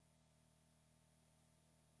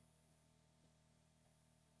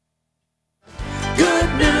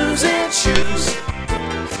shoes.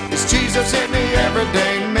 It's Jesus in the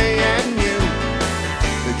everyday me and you.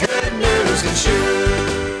 The Good News in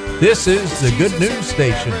Shoes. This is the Good News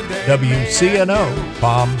Station, WCNO,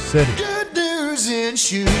 Palm City. Good News in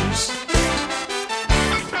Shoes.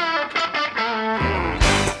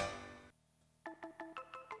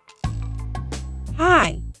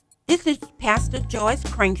 Hi, this is Pastor Joyce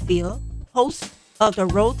Crankfield, host of the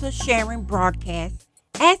Rosa Sharon broadcast,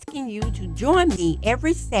 asking you to join me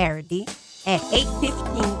every Saturday at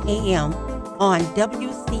 8:15 a.m. on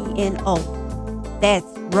WCNO. That's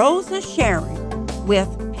Rosa Sharon with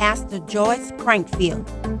Pastor Joyce Crankfield,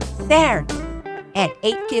 Saturday at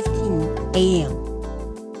 8:15 a.m.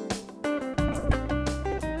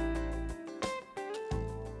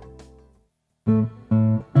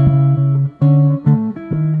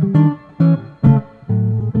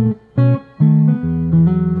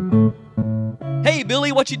 Hey,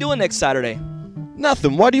 Billy, what you doing next Saturday?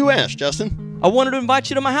 Nothing. Why do you ask, Justin? I wanted to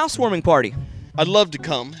invite you to my housewarming party. I'd love to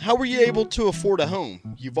come. How were you able to afford a home?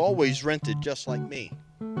 You've always rented just like me.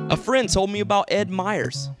 A friend told me about Ed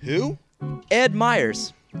Myers. Who? Ed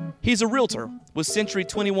Myers. He's a realtor with Century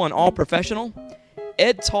 21 All Professional.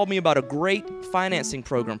 Ed told me about a great financing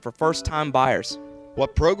program for first-time buyers.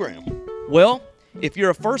 What program? Well, if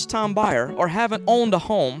you're a first-time buyer or haven't owned a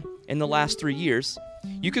home in the last 3 years,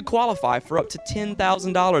 you could qualify for up to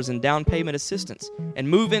 $10,000 in down payment assistance and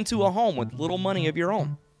move into a home with little money of your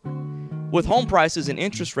own. With home prices and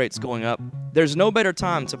interest rates going up, there's no better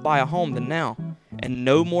time to buy a home than now, and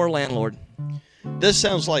no more landlord. This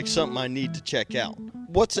sounds like something I need to check out.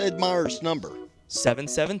 What's Ed Myers' number?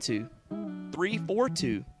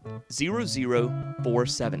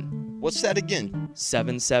 772-342-0047. What's that again?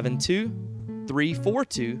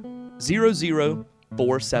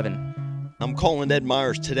 772-342-0047. I'm calling Ed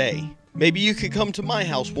Myers today. Maybe you could come to my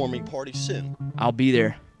housewarming party soon. I'll be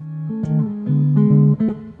there.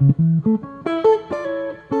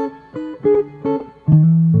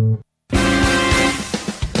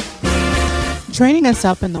 Training us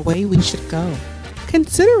up in the way we should go.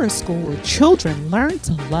 Consider a school where children learn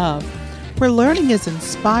to love, where learning is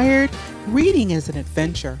inspired, reading is an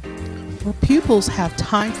adventure, where pupils have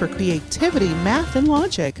time for creativity, math, and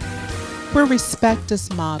logic, where respect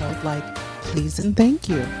is modeled like please and thank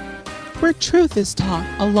you, where truth is taught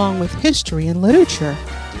along with history and literature,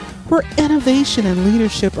 where innovation and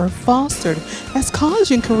leadership are fostered as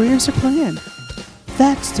college and careers are planned.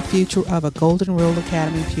 That's the future of a Golden Rule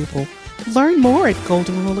Academy pupil. Learn more at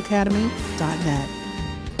goldenruleacademy.net.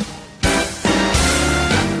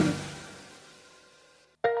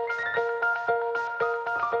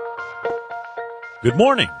 Good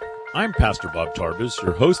morning. I'm Pastor Bob Tarbus,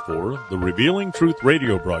 your host for the Revealing Truth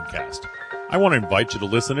radio broadcast. I want to invite you to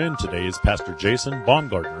listen in today as Pastor Jason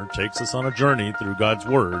Baumgartner takes us on a journey through God's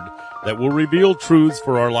Word that will reveal truths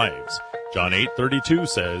for our lives. John 8:32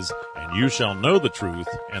 says, "And you shall know the truth,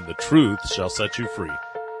 and the truth shall set you free."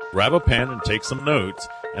 Grab a pen and take some notes,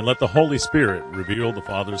 and let the Holy Spirit reveal the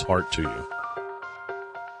Father's heart to you.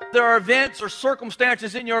 There are events or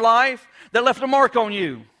circumstances in your life that left a mark on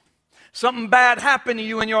you. Something bad happened to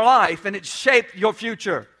you in your life, and it shaped your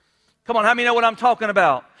future. Come on, how many know what I'm talking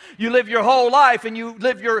about? You live your whole life, and you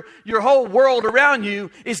live your whole world around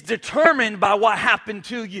you is determined by what happened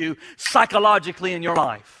to you psychologically in your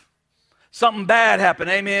life. Something bad happened,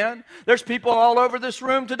 amen? There's people all over this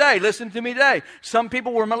room today. Listen to me today. Some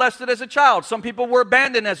people were molested as a child. Some people were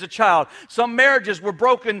abandoned as a child. Some marriages were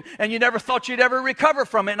broken, and you never thought you'd ever recover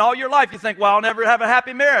from it. And all your life you think, well, I'll never have a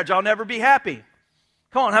happy marriage. I'll never be happy.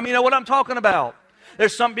 Come on, how many know what I'm talking about?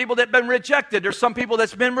 There's some people that have been rejected. There's some people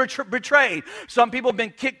that's been betrayed. Some people have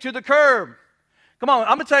been kicked to the curb. Come on,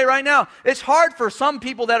 I'm going to tell you right now, it's hard for some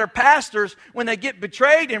people that are pastors when they get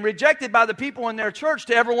betrayed and rejected by the people in their church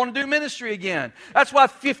to ever want to do ministry again. That's why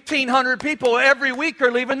 1,500 people every week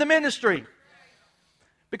are leaving the ministry.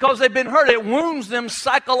 Because they've been hurt. It wounds them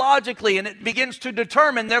psychologically, and it begins to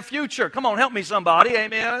determine their future. Come on, help me somebody,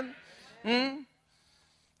 amen?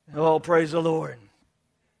 Oh, praise the Lord.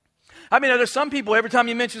 I mean, there's some people, every time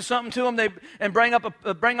you mention something to them and bring up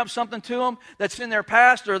something to them that's in their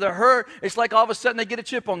past or they're hurt, it's like all of a sudden they get a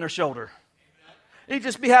chip on their shoulder. You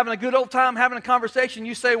just be having a good old time, having a conversation.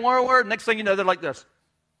 You say one word, next thing you know, they're like this.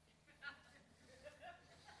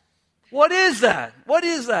 What is that? What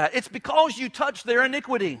is that? It's because you touched their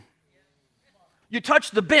iniquity. You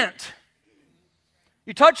touched the bent.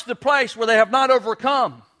 You touched the place where they have not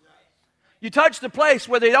overcome. You touched the place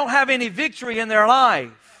where they don't have any victory in their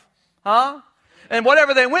life. Huh? And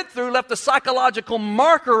whatever they went through left a psychological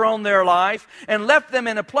marker on their life and left them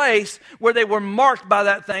in a place where they were marked by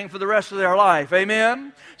that thing for the rest of their life.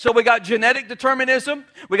 Amen? So we got genetic determinism,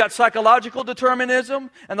 we got psychological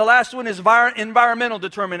determinism, and the last one is environmental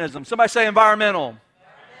determinism. Somebody say environmental.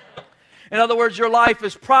 In other words, your life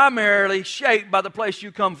is primarily shaped by the place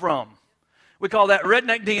you come from. We call that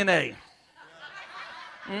redneck DNA.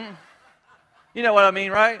 You know what I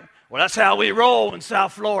mean, right? Well, that's how we roll in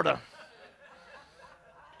South Florida.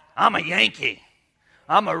 I'm a Yankee.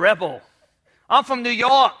 I'm a rebel. I'm from New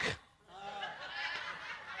York.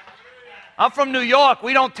 I'm from New York.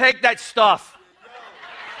 We don't take that stuff.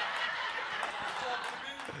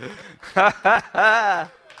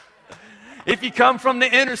 If you come from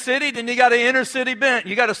the inner city, then you got an inner city bent.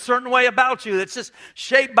 You got a certain way about you that's just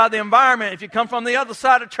shaped by the environment. If you come from the other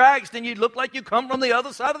side of the tracks, then you look like you come from the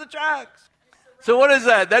other side of the tracks. So what is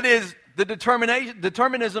that? That is the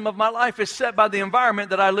determinism of my life is set by the environment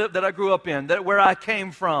that I lived, that I grew up in, where I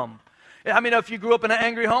came from. I mean, if you grew up in an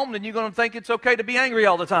angry home, then you're going to think it's okay to be angry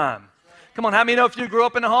all the time. Come on, how many know if you grew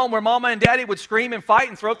up in a home where mama and daddy would scream and fight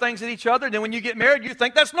and throw things at each other, then when you get married, you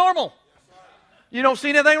think that's normal. You don't see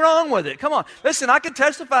anything wrong with it. Come on. Listen, I can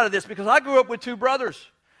testify to this because I grew up with 2 brothers.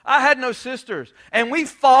 I had no sisters. And we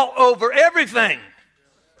fought over everything.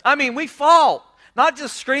 I mean, we fought. Not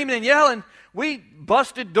just screaming and yelling. We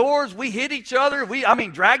busted doors. We hit each other.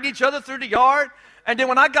 Dragged each other through the yard. And then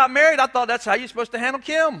when I got married, I thought that's how you're supposed to handle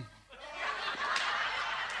Kim.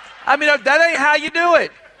 I mean, that ain't how you do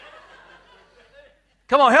it.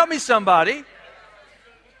 Come on, help me somebody.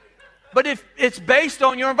 But if it's based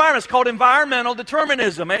on your environment, it's called environmental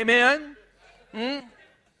determinism. Amen?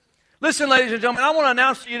 Listen, ladies and gentlemen, I want to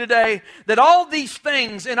announce to you today that all these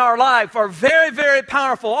things in our life are very, very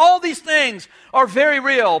powerful. All these things are very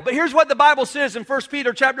real. But here's what the Bible says in 1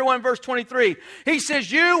 Peter chapter 1, verse 23. He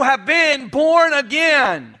says, you have been born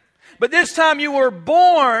again. But this time you were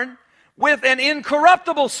born with an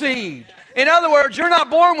incorruptible seed. In other words, you're not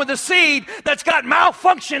born with a seed that's got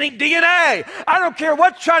malfunctioning DNA. I don't care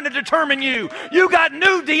what's trying to determine you. You got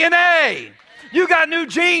new DNA. You got new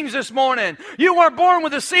genes this morning. You weren't born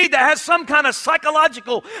with a seed that has some kind of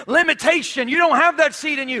psychological limitation. You don't have that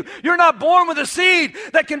seed in you. You're not born with a seed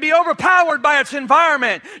that can be overpowered by its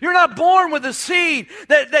environment. You're not born with a seed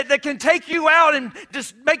that can take you out and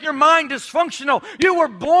just make your mind dysfunctional. You were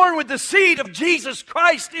born with the seed of Jesus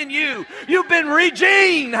Christ in you. You've been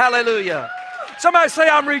regened. Hallelujah. Somebody say,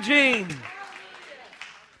 I'm regened.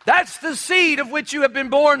 That's the seed of which you have been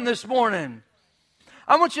born this morning.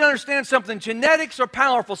 I want you to understand something. Genetics are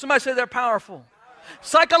powerful. Somebody say they're powerful.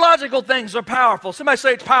 Psychological things are powerful. Somebody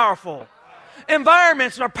say it's powerful.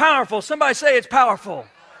 Environments are powerful. Somebody say it's powerful.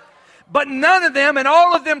 But none of them and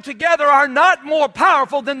all of them together are not more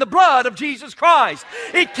powerful than the blood of Jesus Christ.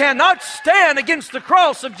 It cannot stand against the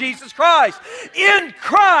cross of Jesus Christ. In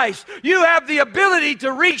Christ, you have the ability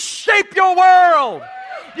to reshape your world.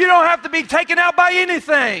 You don't have to be taken out by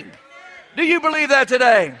anything. Do you believe that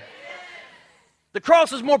today? The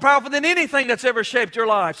cross is more powerful than anything that's ever shaped your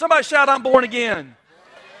life. Somebody shout, I'm born again.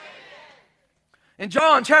 In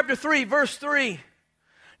John chapter 3, verse 3,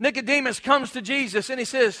 Nicodemus comes to Jesus and he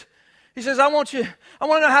says, I want to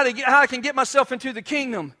know how I can get myself into the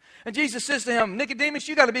kingdom. And Jesus says to him, Nicodemus,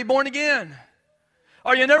 you got to be born again,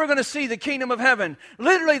 or you're never going to see the kingdom of heaven.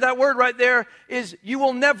 Literally, that word right there is you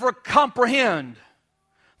will never comprehend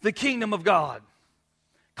the kingdom of God.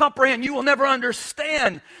 Comprehend. You will never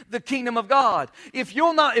understand the kingdom of God. If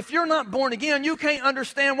you're not born again, you can't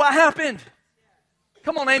understand what happened.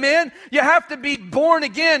 Come on, amen. You have to be born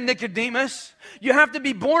again, Nicodemus. You have to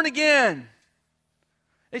be born again.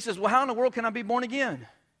 He says, well, how in the world can I be born again?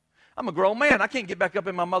 I'm a grown man. I can't get back up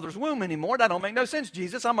in my mother's womb anymore. That don't make no sense,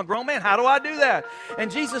 Jesus. I'm a grown man. How do I do that? And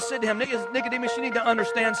Jesus said to him, Nicodemus, you need to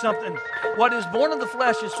understand something. What is born of the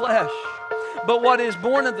flesh is flesh. But what is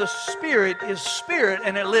born of the Spirit is spirit,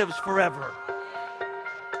 and it lives forever.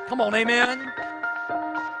 Come on, amen.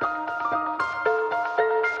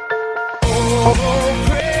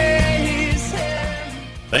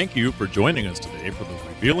 Thank you for joining us today for the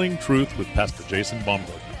Revealing Truth with Pastor Jason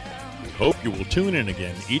Baumgartner. We hope you will tune in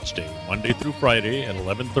again each day, Monday through Friday at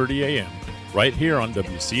 11:30 a.m., right here on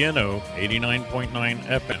WCNO 89.9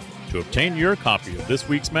 FM. To obtain your copy of this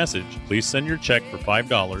week's message, please send your check for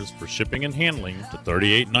 $5 for shipping and handling to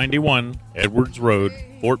 3891 Edwards Road,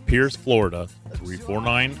 Fort Pierce, Florida,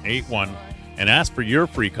 34981, and ask for your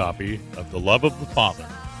free copy of The Love of the Father.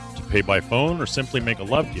 To pay by phone or simply make a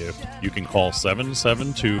love gift, you can call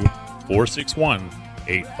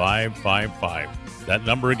 772-461-8555. That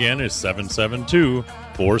number again is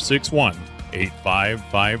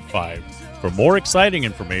 772-461-8555. For more exciting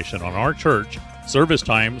information on our church, service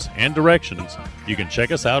times, and directions, you can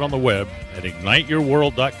check us out on the web at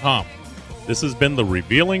igniteyourworld.com. This has been The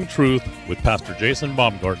Revealing Truth with Pastor Jason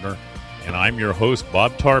Baumgartner, and I'm your host,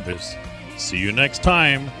 Bob Tarbis. See you next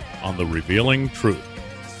time on The Revealing Truth.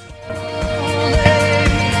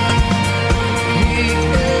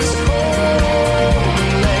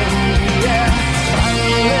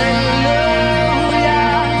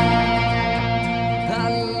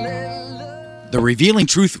 The Revealing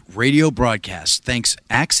Truth radio broadcast thanks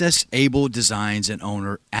Access Able Designs and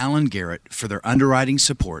owner Alan Garrett for their underwriting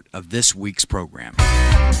support of this week's program.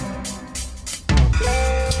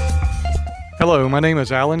 Hello, my name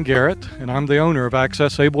is Alan Garrett, and I'm the owner of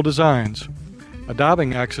Access Able Designs. A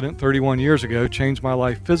diving accident 31 years ago changed my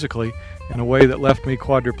life physically in a way that left me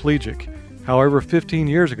quadriplegic. However, 15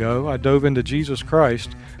 years ago, I dove into Jesus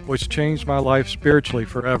Christ, which changed my life spiritually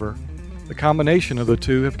forever. The combination of the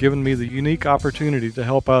two have given me the unique opportunity to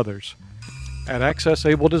help others. At Access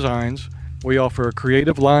Able Designs, we offer a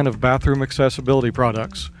creative line of bathroom accessibility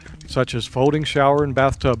products, such as folding shower and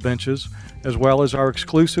bathtub benches, as well as our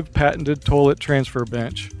exclusive patented toilet transfer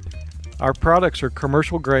bench. Our products are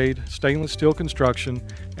commercial-grade, stainless steel construction,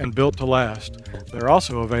 and built to last. They're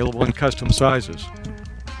also available in custom sizes.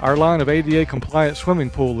 Our line of ADA-compliant swimming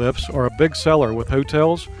pool lifts are a big seller with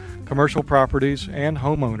hotels, commercial properties, and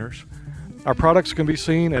homeowners. Our products can be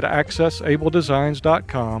seen at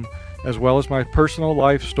accessabledesigns.com, as well as my personal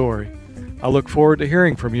life story. I look forward to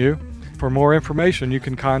hearing from you. For more information, you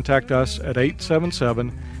can contact us at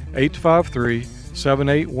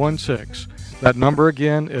 877-853-7816. That number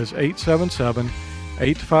again is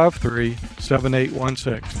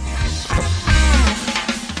 877-853-7816.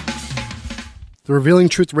 The Revealing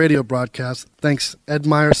Truth radio broadcast thanks Ed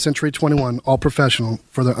Meyer, Century 21, All Professional,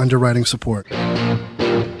 for their underwriting support.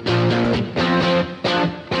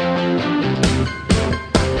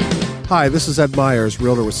 Hi, this is Ed Myers,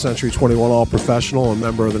 Realtor with Century 21 All Professional and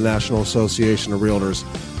member of the National Association of Realtors.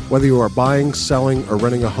 Whether you are buying, selling, or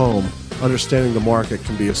renting a home, understanding the market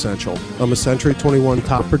can be essential. I'm a Century 21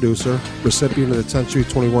 top producer, recipient of the Century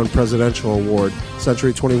 21 Presidential Award,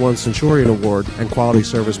 Century 21 Centurion Award, and Quality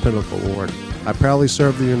Service Pinnacle Award. I proudly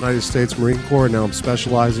served the United States Marine Corps, and now I'm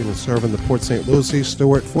specializing in serving the Port St. Lucie,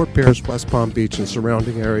 Stewart, Fort Pierce, West Palm Beach, and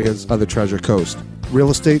surrounding areas of the Treasure Coast.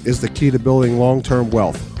 Real estate is the key to building long-term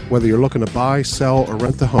wealth. Whether you're looking to buy, sell, or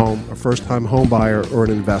rent a home, a first-time home buyer, or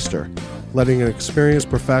an investor, letting an experienced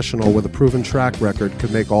professional with a proven track record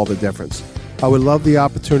can make all the difference. I would love the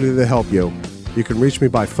opportunity to help you. You can reach me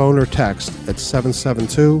by phone or text at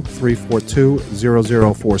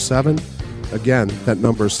 772-342-0047. Again, that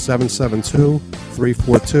number is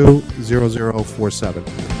 772-342-0047.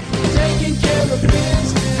 Taking care of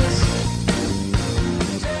business.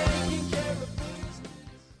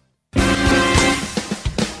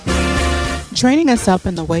 Training us up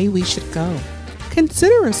in the way we should go.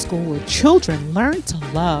 Consider a school where children learn to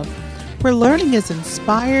love, where learning is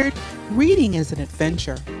inspired, reading is an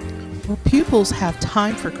adventure, where pupils have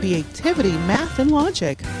time for creativity, math, and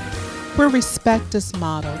logic, where respect is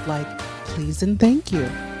modeled like please and thank you,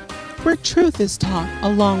 where truth is taught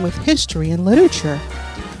along with history and literature,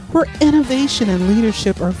 where innovation and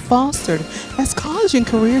leadership are fostered as college and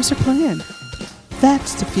careers are planned.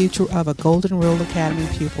 That's the future of a Golden Rule Academy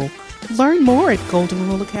pupil. Learn more at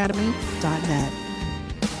goldenruleacademy.net.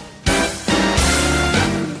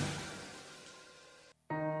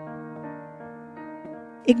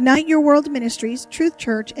 Ignite Your World Ministries, Truth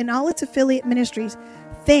Church, and all its affiliate ministries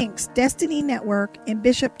thanks Destiny Network and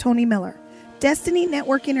Bishop Tony Miller. Destiny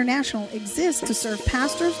Network International exists to serve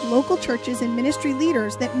pastors, local churches, and ministry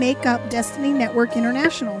leaders that make up Destiny Network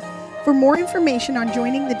International. For more information on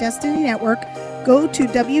joining the Destiny Network, go to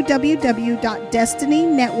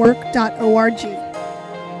www.destinynetwork.org.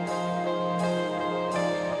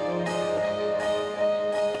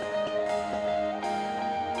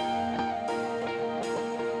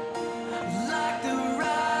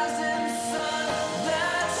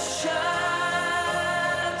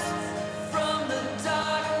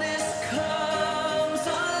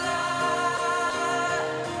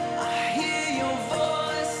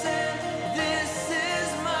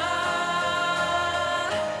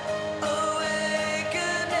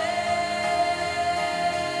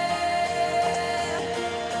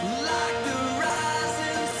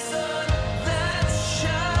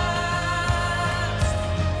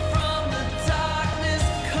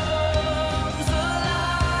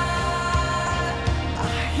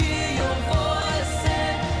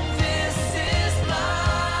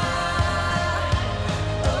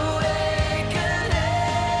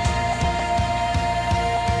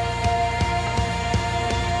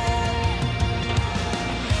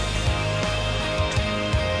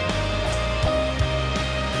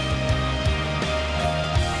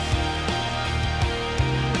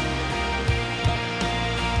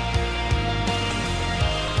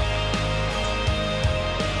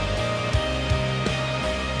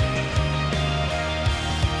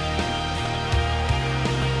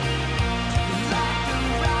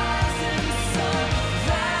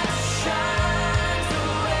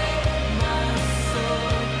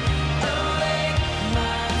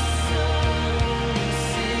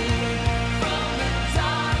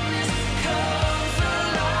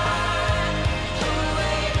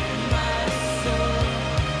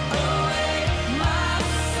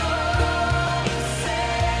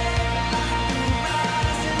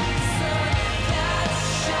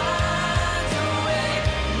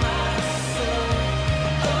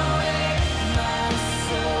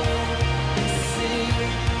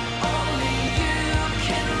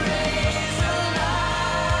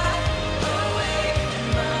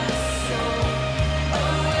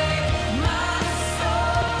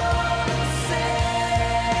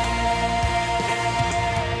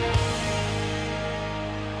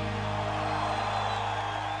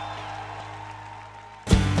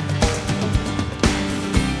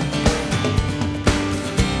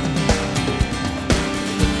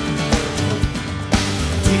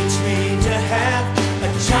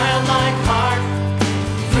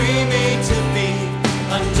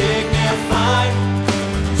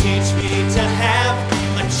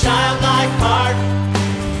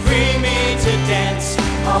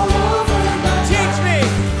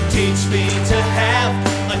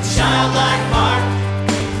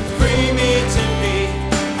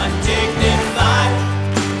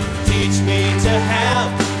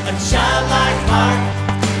 heart,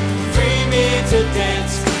 free me to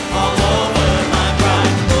dance all over my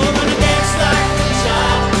pride. Oh, gonna dance like a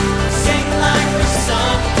child, sing like the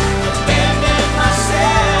sun, abandon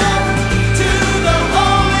myself to the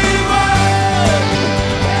holy word.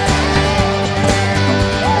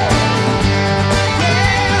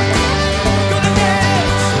 Gonna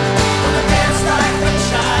dance like a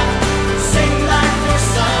child, sing like the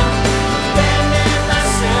sun, abandon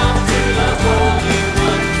myself to the holy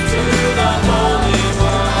one, to the holy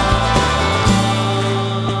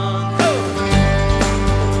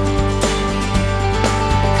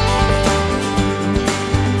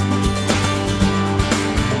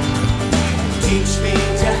Teach me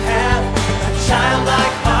to have a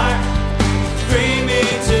childlike heart, free me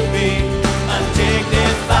to be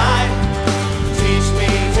undignified. Teach me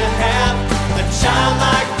to have a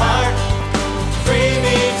childlike heart, free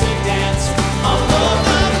me to dance all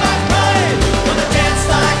over my pride. Wanna dance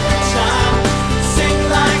like a child, sing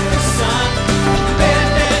like the sun,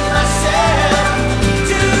 abandon myself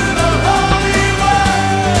to the holy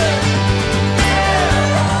word.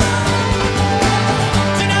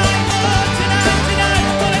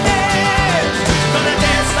 Gonna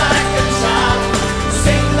dance like a child,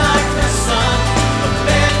 sing like the sun,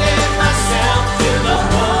 abandon myself to the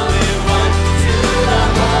holy one, to the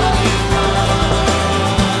holy one.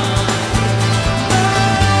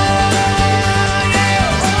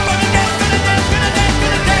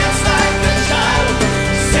 Gonna dance like a child,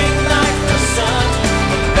 sing like the sun,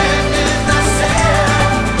 abandon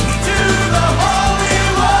myself to the holy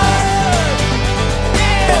one.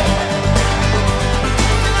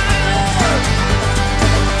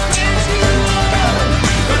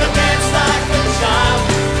 Gonna dance like a child,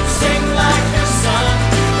 sing like the sun,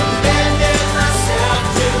 abandon myself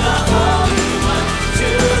to the holy one, to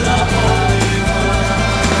the holy one.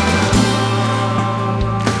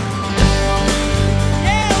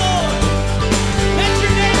 Yeah, Lord, let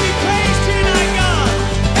your name be praised tonight, God.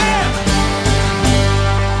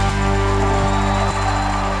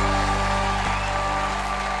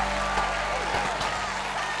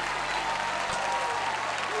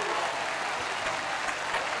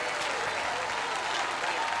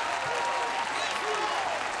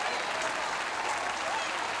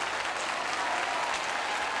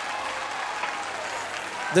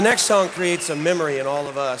 The next song creates a memory in all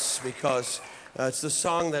of us because it's the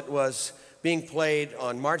song that was being played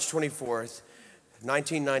on March 24th,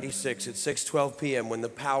 1996 at 6:12 p.m. when the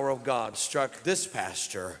power of God struck this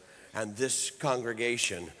pastor and this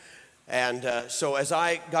congregation. And so as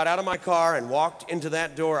I got out of my car and walked into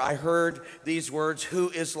that door, I heard these words,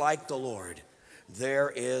 "Who is like the Lord? There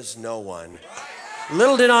is no one."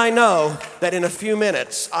 Little did I know that in a few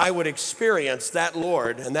minutes I would experience that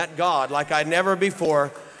Lord and that God like I'd never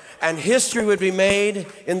before, and history would be made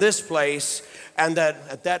in this place, and that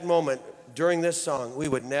at that moment during this song we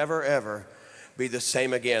would never ever be the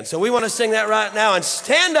same again. So we want to sing that right now and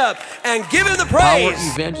stand up and give him the praise.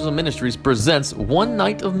 Power Evangelism Ministries presents One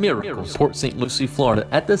Night of Miracles, Port St. Lucie, Florida,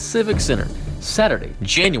 at the Civic Center, Saturday,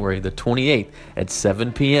 January the 28th at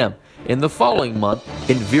 7 p.m. In the following month,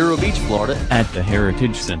 in Vero Beach, Florida, at the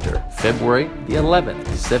Heritage Center, February the 11th,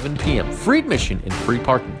 7 p.m. Free admission and free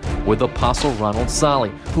parking with Apostle Ronald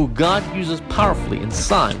Solly, who God uses powerfully in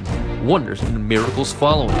signs, wonders, and miracles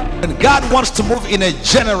following. When God wants to move in a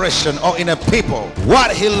generation or in a people,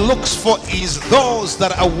 what he looks for is those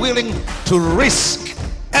that are willing to risk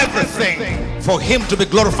everything for him to be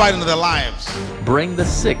glorified in their lives. Bring the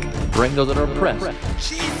sick, bring those that are oppressed.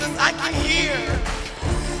 Jesus, I can hear.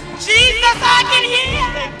 Jesus, I can hear.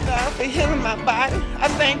 Thank God for healing my body. I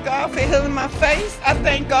thank God for healing my face. I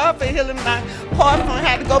thank God for healing my heart when I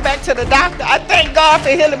had to go back to the doctor. I thank God for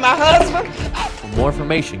healing my husband. For more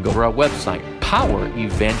information, go to our website,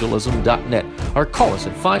 powerevangelism.net, or call us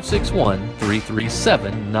at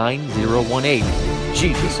 561-337-9018.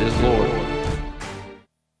 Jesus is Lord.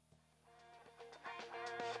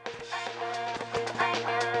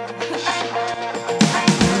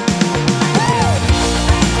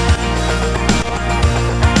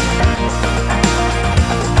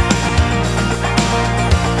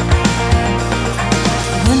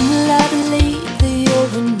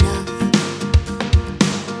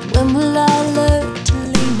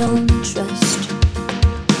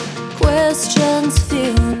 Questions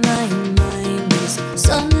fill my mind as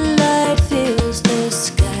sunlight fills the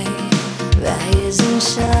sky. Rise and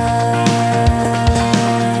shine.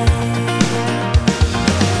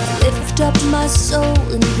 Lift up my soul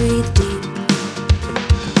and breathe deep.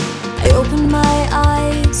 I open my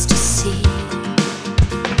eyes to see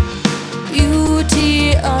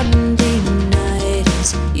beauty undenied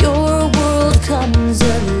as your world comes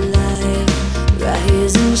alive.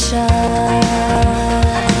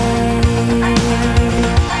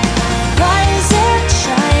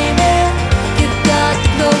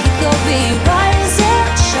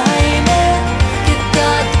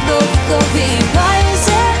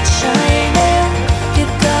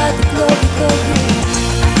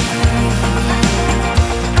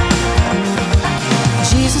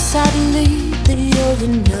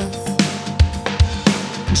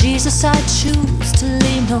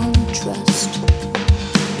 trust.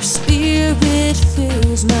 Your spirit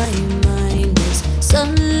fills my mind as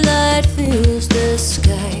sunlight fills the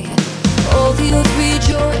sky. All the earth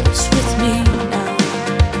rejoice with me now.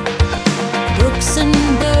 Brooks and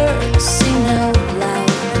birds sing out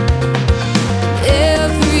loud.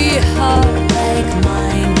 Every heart like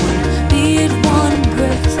mine, one beat, one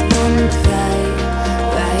breath, one cry.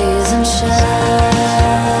 Rise and shine.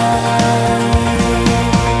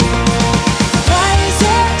 Rise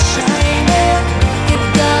and shine, yeah. Give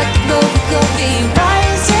God the glory, glory.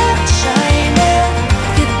 Rise and shine, yeah.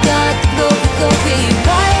 Give God the glory, glory.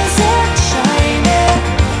 Rise and shine, yeah.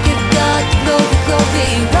 Give God the glory, glory.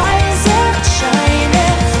 Rise and shine,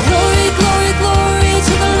 yeah. Glory, glory, glory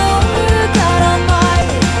to the Lord God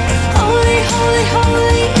Almighty. Holy, holy,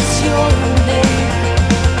 holy is your name.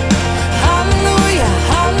 Hallelujah,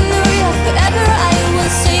 hallelujah. Forever I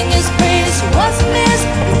will sing His praise. Wasn't His,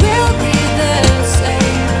 will be the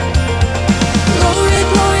same. Glory,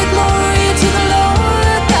 glory, glory to the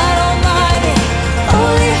Lord God Almighty.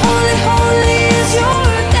 Holy, holy, holy is your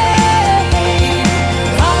name.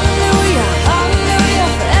 Hallelujah, hallelujah.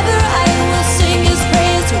 Forever I will sing His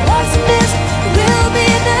praise. Wasn't His, will be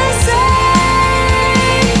the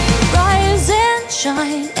same. Rise and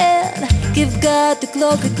shine and give God the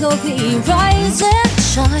glory, glory. Rise and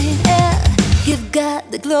shine and give God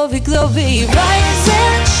the glory, glory. Rise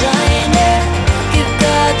and shine and give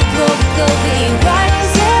God the glory, glory.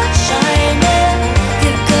 Rise and shine and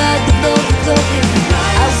give God the glory, glory.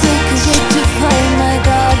 I wake awake to find my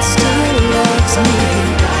God still loves me.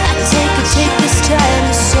 I take this time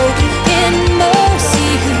to soak in mercy.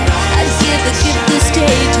 I give this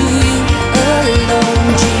day to you alone,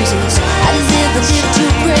 Jesus. I live to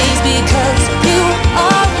praise because you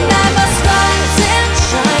are my must rise and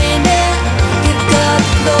shine and give God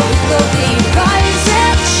the glory, glory. Rise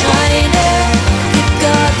and shine and give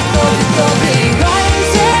God the glory, glory.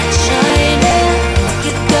 Rise and shine and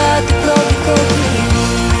give God the glory, glory.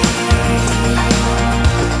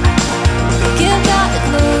 Give God the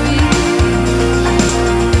glory.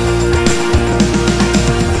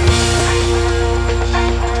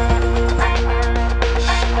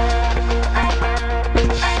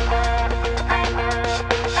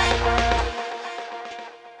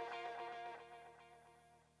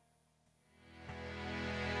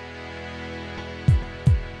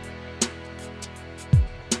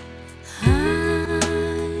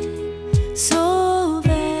 So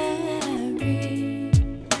very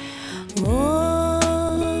ordinary,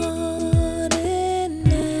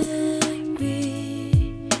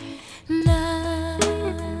 nothing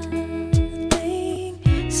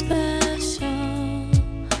special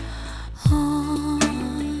on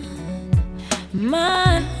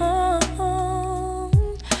my home.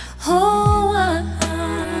 Oh, I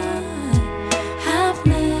have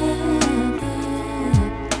never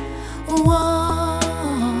walked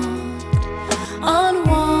on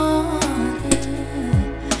water,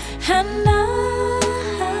 and I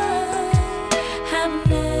have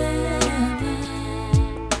never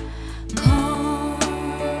calmed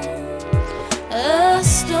a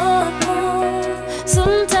storm.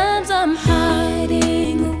 Sometimes I'm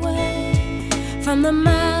hiding away from the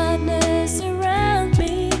madness around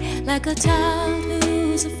me, like a child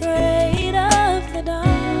who's afraid of the dark.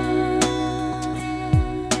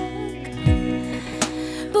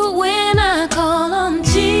 But when I call on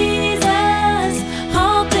Jesus,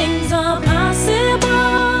 all things are possible.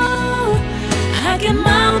 I can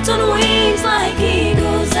mount on wings like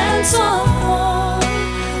eagles and soar.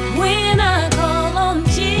 When I call on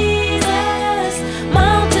Jesus,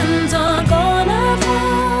 mountains are gonna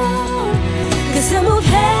fall. 'Cause He'll move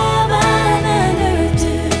heaven and earth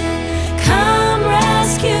to come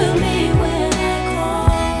rescue me when I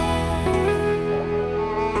call.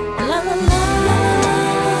 La la la.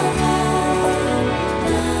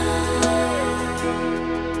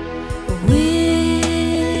 Weary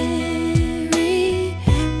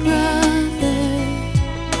brother,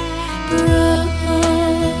 broken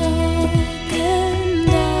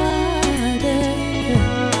daughter,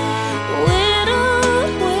 widow,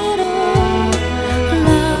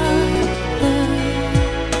 mother,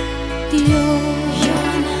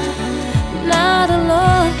 you're not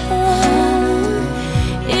alone.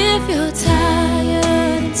 If you're tired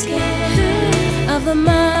and scared of the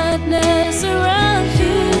madness around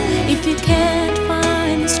you, if you can't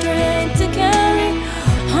find the strength to carry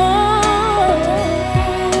on,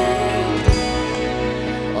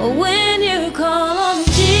 or when you call